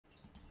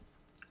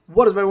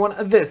What is up, everyone?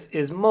 This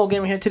is Mo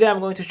Gamer here. Today I'm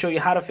going to show you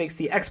how to fix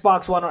the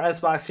Xbox One or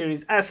Xbox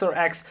Series S or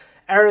X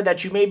error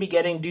that you may be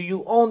getting. Do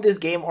you own this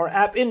game or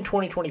app in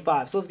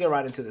 2025? So let's get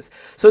right into this.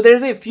 So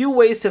there's a few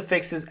ways to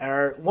fix this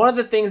error. One of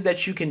the things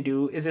that you can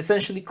do is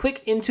essentially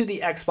click into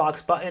the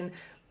Xbox button,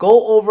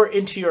 go over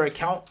into your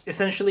account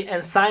essentially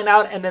and sign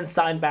out and then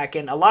sign back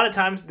in. A lot of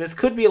times this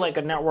could be like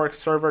a network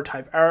server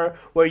type error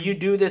where you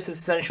do this,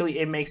 essentially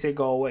it makes it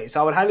go away.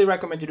 So I would highly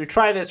recommend you to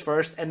try this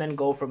first and then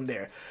go from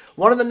there.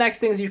 One of the next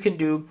things you can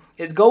do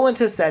is go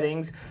into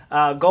settings,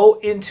 go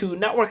into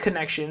network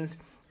connections,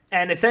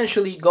 and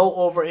essentially go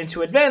over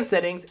into advanced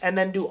settings and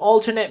then do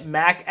alternate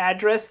MAC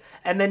address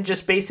and then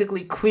just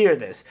basically clear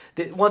this.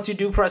 Once you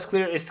do press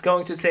clear, it's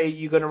going to say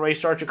you're going to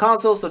restart your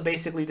console. So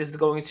basically this is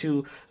going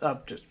to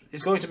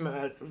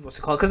what's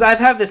it called? Because I've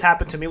had this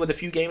happen to me with a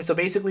few games. So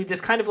basically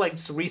this kind of like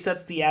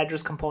resets the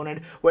address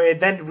component where it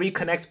then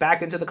reconnects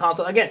back into the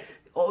console. Again,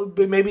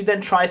 maybe then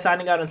try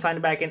signing out and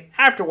signing back in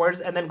afterwards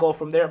and then go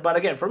from there. But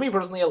again, for me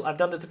personally, I've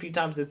done this a few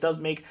times. This does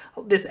make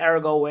this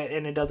error go away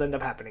and it does end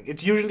up happening.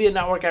 It's usually a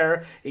network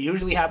error. It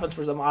usually happens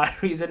for some odd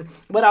reason,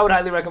 but I would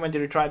highly recommend you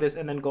to try this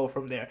and then go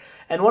from there.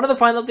 And one of the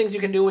final things you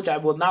can do, which I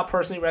will not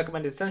personally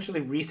recommend, is essentially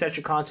reset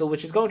your console,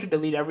 which is going to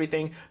delete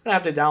everything. You're going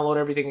to have to download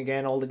everything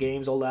again, all the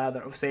games, all the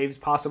other saves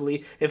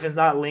possibly, if it's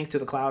not linked to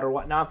the cloud or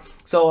whatnot.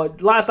 So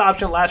last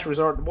option, last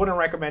resort, wouldn't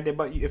recommend it,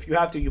 but if you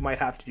have to, you might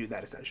have to do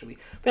that essentially.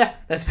 But yeah,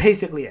 that's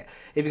basically it.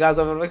 If you guys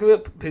love the video,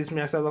 please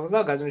smash that thumbs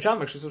up, guys, in the channel,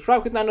 make sure to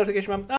subscribe, click that notification bell.